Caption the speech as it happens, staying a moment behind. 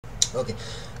ওকে,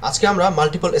 আজকে আমরা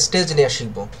multiple stage নিয়ে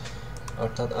শিখব।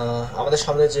 অর্থাৎ আমাদের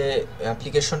সামনে যে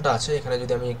অ্যাপ্লিকেশনটা আছে, এখানে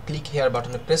যদি আমি ক্লিক হেয়ার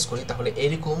বাটনে প্রেস করি তাহলে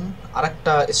এরকম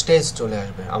আরেকটা স্টেজ চলে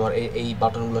আসবে। আমার এই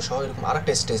বাটনগুলো সহ এরকম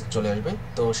আরেকটা স্টেজ চলে আসবে।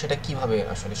 তো সেটা কিভাবে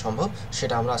আসলে সম্ভব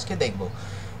সেটা আমরা আজকে দেখব।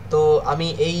 তো আমি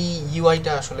এই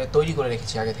ইউআইটা আসলে তৈরি করে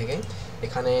রেখেছি আগে থেকে।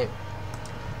 এখানে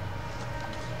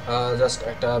জাস্ট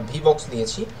একটা ভিবক্স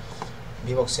নিয়েছি,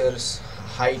 ভিবক্সের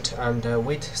হাইট অ্যান্ড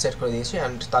উইথ সেট করে দিয়েছি,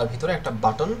 অ্যান্ড তার ভিতরে একটা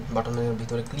বাটনের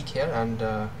ভিতরে ক্লিক হেয়ার অ্যান্ড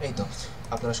এই তো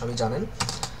আপনারা সবই জানেন।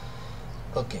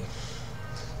 ওকে,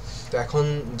 তো এখন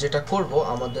যেটা করব,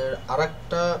 আমাদের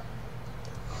আরেকটা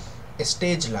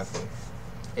স্টেজ লাগবে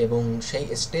এবং সেই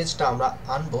স্টেজটা আমরা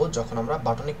আনবো যখন আমরা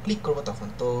বাটনে ক্লিক করব তখন।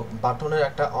 তো বাটনের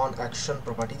একটা অন অ্যাকশন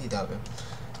প্রপার্টি দিতে হবে।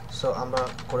 সো আমরা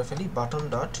করে ফেলি button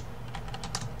dot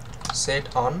set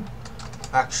on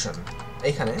action.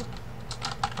 এইখানে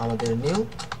আমাদের new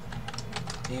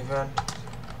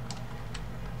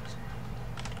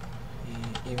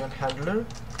event handler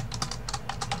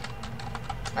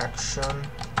action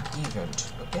event.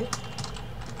 Okay,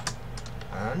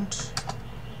 and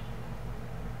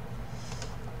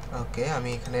okay, আমি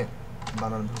এখানে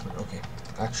বানান ভুল। ওকে,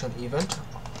 অ্যাকশন ইভেন্ট।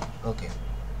 ওকে,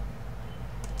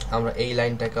 আমরা এই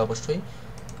লাইনটাকে অবশ্যই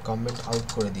কমেন্ট আউট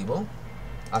করে দিব।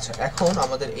 আচ্ছা, এখন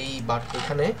আমাদের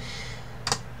এখানে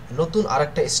নতুন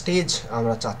আরেকটা স্টেজ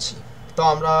আমরা চাচ্ছি। তো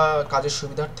আমরা কাজের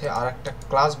সুবিধার্থে আরেকটা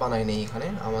ক্লাস বানাই নেই।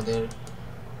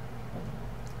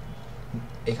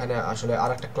 এখানে আসলে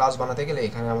আরেকটা ক্লাস বানাতে গেলে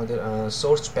এখানে আমাদের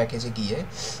সোর্স প্যাকেজে গিয়ে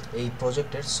এই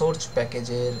প্রজেক্টের সোর্স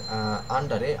প্যাকেজের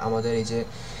আন্ডারে আমাদের এই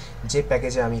যে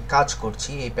প্যাকেজে আমি কাজ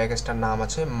করছি এই প্যাকেজটার নাম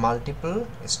আছে মাল্টিপল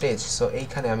স্টেজ। সো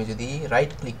এইখানে আমি যদি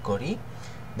রাইট ক্লিক করি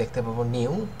দেখতে পাবো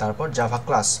নিউ, তারপর জাভা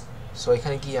ক্লাস। সো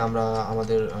এখানে গিয়ে আমরা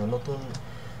আমাদের নতুন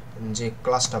যে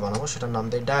ক্লাসটা বানাবো সেটার নাম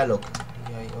দেয় dialogue,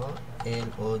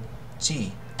 DIOLOG,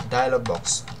 dialog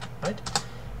box, right?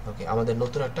 ওকে, আমাদের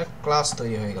নতুন একটা ক্লাস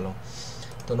তৈরি হয়ে গেল।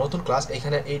 তো নতুন ক্লাস,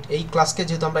 এখানে এই ক্লাসকে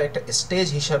যেহেতু আমরা একটা স্টেজ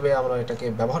হিসাবে আমরা এটাকে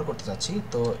ব্যবহার করতে যাচ্ছি,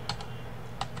 তো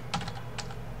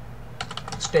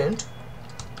এক্সটেন্ড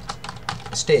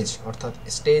স্টেজ অর্থাৎ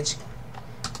স্টেজ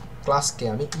ক্লাসকে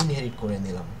আমি ইনহেরিট করে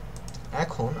নিলাম।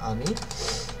 এখন আমি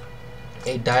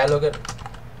এই ডায়ালগের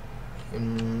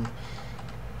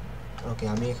ওকে,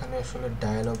 আমি এখানে আসলে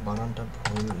ডায়ালগ বানানটা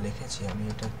ভুল লিখেছি, আমি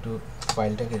এটা একটু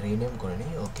ফাইলটাকে রিনেম করে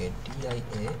নিই। ওকে,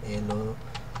 DIALOG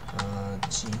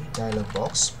ডায়ালগ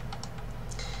বক্স।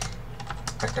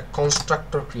 একটা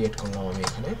কনস্ট্রাক্টর ক্রিয়েট করলাম আমি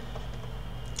এখানে।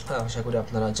 আশা করি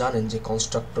আপনারা জানেন যে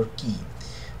কনস্ট্রাক্টর কি।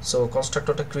 সো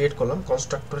কনস্ট্রাক্টরটা ক্রিয়েট করলাম।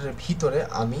 কনস্ট্রাক্টরের ভিতরে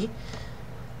আমি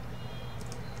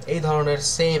এই ধরনের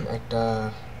সেম একটা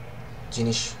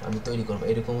জিনিস আমি তৈরি করব।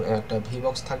 এরকম একটা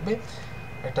ভিবক্স থাকবে,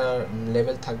 একটা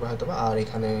লেভেল থাকবে হয়তো, আর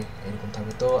এখানে এরকম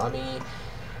থাকবে। তো আমি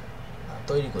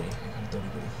তৈরি করি।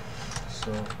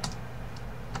 So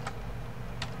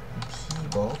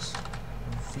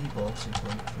V box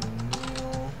equal to new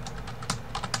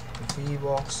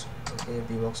V box. ওকে,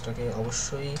 ভিবক্সটাকে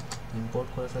অবশ্যই ইম্পোর্ট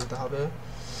করে ফেলতে হবে।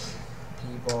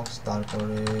 ভিবক্স,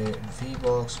 তারপরে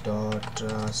V box dot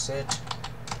set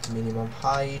minimum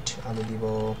height আমি দিব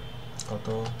কত,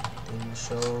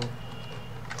 300,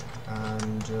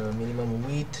 অ্যান্ড মিনিমাম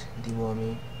উইথ দিব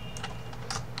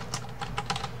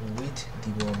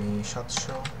আমি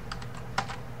 700।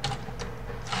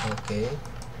 ওকে,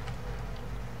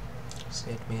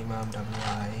 সেট মিনিমাম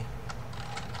WI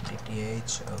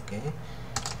DTH। ওকে,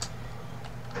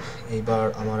 এইবার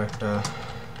আমার একটা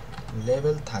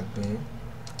লেভেল থাকবে,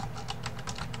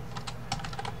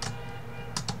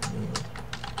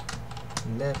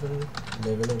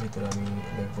 লেভেলের ভিতরে আমি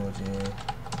লিখবো যে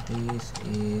দিস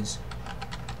ইজ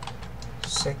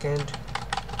সেকেন্ড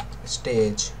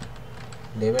স্টেজ।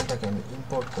 লেভেলটাকে আমি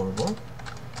ইম্পোর্ট করব।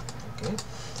 ওকে,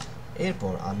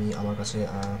 এরপর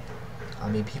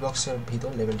আমি ভিবক্সের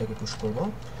ভিতর লেভেলটাকে পুশ করব।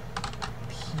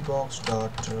 V box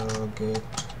dot gate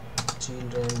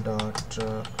children dot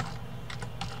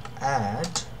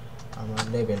add আমার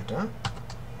লেভেলটা।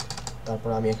 তারপর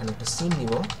আমি এখানে একটা সিন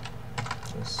নিব,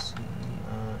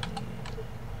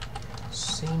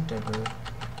 সিন টাইপের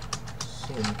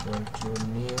scene equal to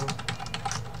new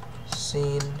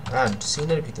scene, and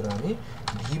সিনের ভিতরে আমি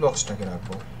ভিবক্সটাকে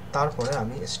রাখবো। তারপরে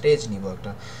আমি স্টেজ নিব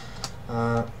একটা।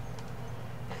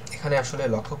 এখানে আসলে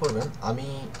লক্ষ্য করবেন, আমি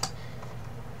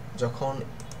যখন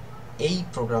এই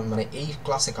প্রোগ্রাম মানে এই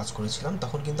ক্লাসে কাজ করেছিলাম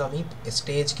তখন কিন্তু আমি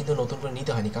স্টেজ কিন্তু নতুন করে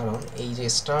নিতে হয়নি, কারণ এই যে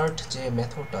স্টার্ট যে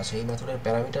মেথডটা আছে এই মেথডের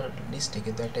প্যারামিটার লিস্টে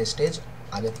কিন্তু একটা স্টেজ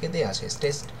আগে থেকে দেওয়া আছে,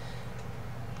 স্টেজ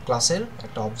ক্লাসের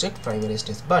একটা অবজেক্ট প্রাইমারি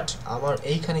স্টেজ। বাট আমার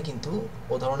এইখানে কিন্তু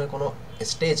ও ধরনের কোনো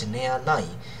স্টেজ নেওয়া নাই।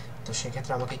 তো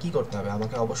সেক্ষেত্রে আমাকে কি করতে হবে,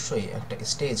 আমাকে অবশ্যই একটা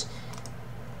স্টেজ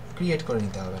ক্রিয়েট করে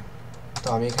নিতে হবে। তো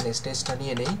আমি এখানে স্টেজটা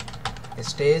নিয়ে নেই,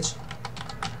 stage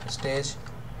stage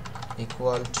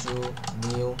equal to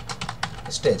new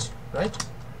stage, right?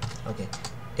 ওকে,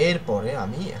 এরপরে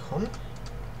আমি এখন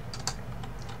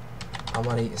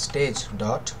আমার এই স্টেজ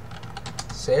ডট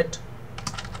সেট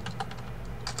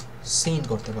সিন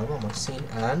করতে পারবো, আমার সিন,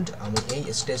 অ্যান্ড আমি এই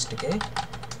স্টেজটিকে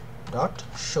ডট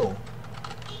শো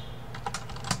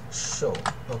শো।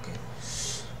 ওকে,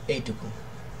 এইটুকু।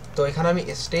 তো এখানে আমি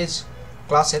স্টেজ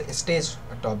ক্লাসের স্টেজ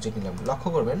একটা অবজেক্ট নিলাম। লক্ষ্য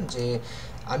করবেন যে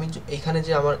আমি এইখানে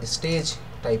যে আমার স্টেজ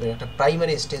টাইপের একটা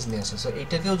প্রাইমারি স্টেজ নিয়ে আসে, সো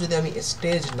এটাকেও যদি আমি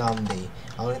স্টেজ নাম দিই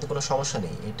আমার কিন্তু কোনো সমস্যা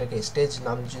নেই। এটাকে স্টেজ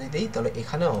নাম যদি দিই তাহলে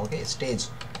এখানেও আমাকে স্টেজ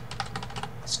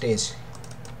স্টেজ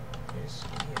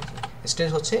স্টেজ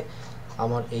হচ্ছে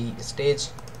আমার এই স্টেজ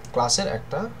ক্লাসের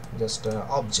একটা জাস্ট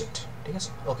অবজেক্ট, ঠিক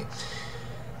আছে? ওকে,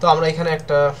 তো আমরা এখানে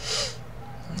একটা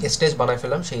স্টেজ বানাই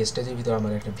ফেললাম। সেই স্টেজের ভিতরে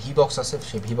আমার একটা ভি বক্স আছে,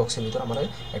 সেই ভি বক্সের ভিতরে আমার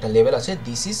একটা লেভেল আছে,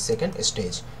 দিস ইজ সেকেন্ড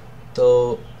স্টেজ। তো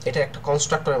এটা একটা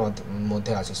কনস্ট্রাক্টরের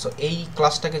মধ্যে আছে। সো এই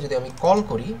ক্লাসটাকে যদি আমি কল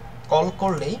করি, কল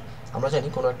করলেই আমরা জানি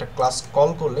কোনো একটা ক্লাস কল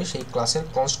করলে সেই ক্লাসের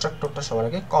কনস্ট্রাক্টরটা সবার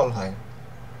আগে কল হয়।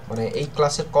 মানে এই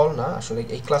ক্লাসের কল না, আসলে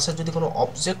এই ক্লাসের যদি কোনো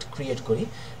অবজেক্ট ক্রিয়েট করি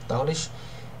তাহলে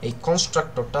এই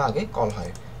কনস্ট্রাক্টরটা আগে কল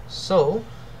হয়। সো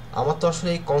আমার তো আসলে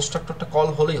এই কনস্ট্রাক্টরটা কল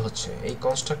হলেই হচ্ছে। এই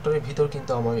কনস্ট্রাক্টরের ভিতর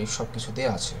কিন্তু আমার এই সব কিছু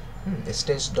দেওয়া আছে,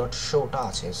 স্টেজ ডট শোটা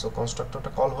আছে। সো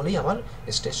কনস্ট্রাক্টরটা কল হলেই আমার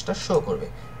স্টেজটা শো করবে।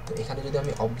 তো এখানে যদি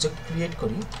আমি অবজেক্ট ক্রিয়েট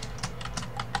করি,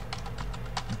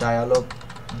 ডায়ালগ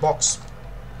বক্স,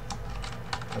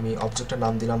 আমি অবজেক্টের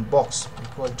নাম দিলাম বক্স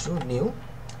ইকুয়াল টু নিউ,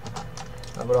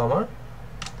 তারপর আমার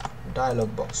ডায়ালগ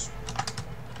বক্স।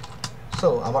 সো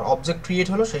আমার অবজেক্ট ক্রিয়েট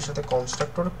হলো, সেই সাথে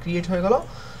কনস্ট্রাক্টর ক্রিয়েট হয়ে গেল,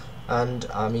 অ্যান্ড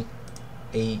আমি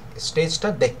এই স্টেজটা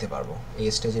দেখতে পারবো, এই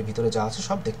স্টেজের ভিতরে যা আছে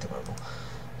সব দেখতে পারবো।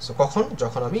 সো কখন?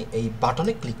 যখন আমি এই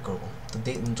বাটনে ক্লিক করব। তো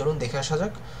চলুন দেখে আসা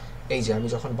যাক। এই যে আমি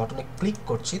যখন বাটনে ক্লিক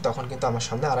করছি তখন কিন্তু আমার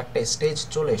সামনে আর একটা স্টেজ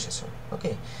চলে এসেছে।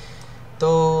 ওকে, তো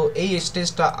এই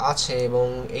স্টেজটা আছে এবং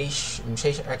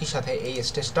সেই একই সাথে এই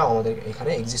স্টেজটাও আমাদের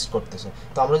এখানে এক্সিস্ট করতেছে।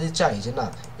 তো আমরা যদি চাই যে না,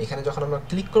 এখানে যখন আমরা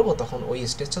ক্লিক করব তখন ওই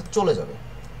স্টেজটা চলে যাবে,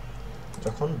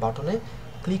 যখন বাটনে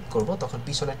ক্লিক করব তখন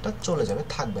পিছনেরটা চলে যাবে,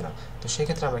 থাকবে না। তো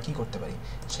সেক্ষেত্রে আমরা কি করতে পারি?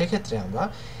 সেক্ষেত্রে আমরা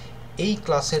এই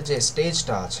ক্লাসের যে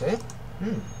স্টেজটা আছে,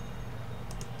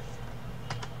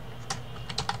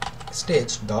 স্টেজ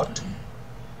ডট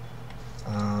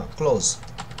ক্লোজ,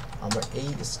 আমরা এই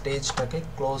স্টেজটাকে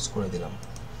ক্লোজ করে দিলাম।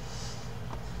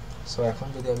 সো এখন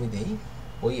যদি আমি দিই,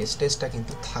 ওই স্টেজটা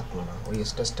কিন্তু থাকলো না, ওই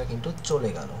স্টেজটা কিন্তু চলে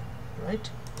গেল, রাইট?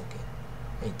 ওকে,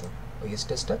 এই তো ওই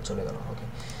স্টেজটা চলে গেল। ওকে,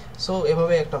 সো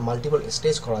এভাবে একটা মাল্টিপল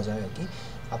স্টেজ করা যায় আর কি।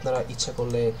 আপনারা ইচ্ছা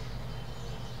করলে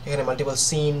এখানে মাল্টিপল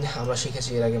সিন আমরা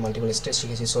শিখেছি, এর আগে মাল্টিপল স্টেজ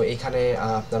শিখেছি। সো এখানে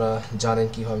আপনারা জানেন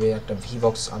কিভাবে একটা ভি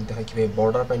বক্স আনতে হয়, কীভাবে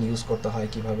বর্ডার প্যান ইউজ করতে হয়,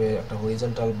 কিভাবে একটা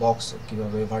হরিজন্টাল বক্স,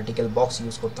 কিভাবে ভার্টিক্যাল বক্স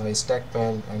ইউজ করতে হয়, স্ট্যাক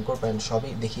প্যান, অ্যাঙ্কর প্যান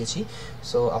সবই দেখিয়েছি।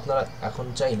 সো আপনারা এখন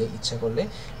চাইলে ইচ্ছা করলে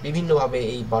বিভিন্নভাবে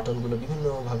এই বাটনগুলো,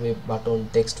 বিভিন্নভাবে বাটন,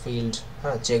 টেক্সট ফিল্ড,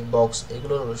 হ্যাঁ, চেক বক্স,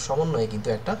 এগুলোর সমন্বয়ে কিন্তু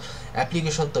একটা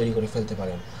অ্যাপ্লিকেশন তৈরি করে ফেলতে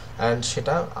পারেন। অ্যান্ড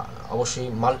সেটা অবশ্যই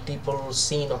মাল্টিপল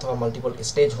সিন অথবা মাল্টিপল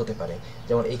স্টেজ হতে পারে।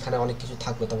 যেমন এইখানে অনেক কিছু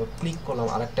থাকলো, তারপর ক্লিক করলাম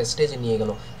আর একটা স্টেজে নিয়ে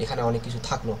গেল, এখানে অনেক কিছু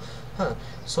থাকলো, হ্যাঁ।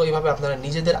 সো এইভাবে আপনারা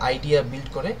নিজেদের আইডিয়া বিল্ড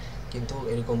করে কিন্তু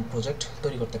এরকম প্রজেক্ট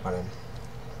তৈরি করতে পারেন।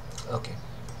 ওকে।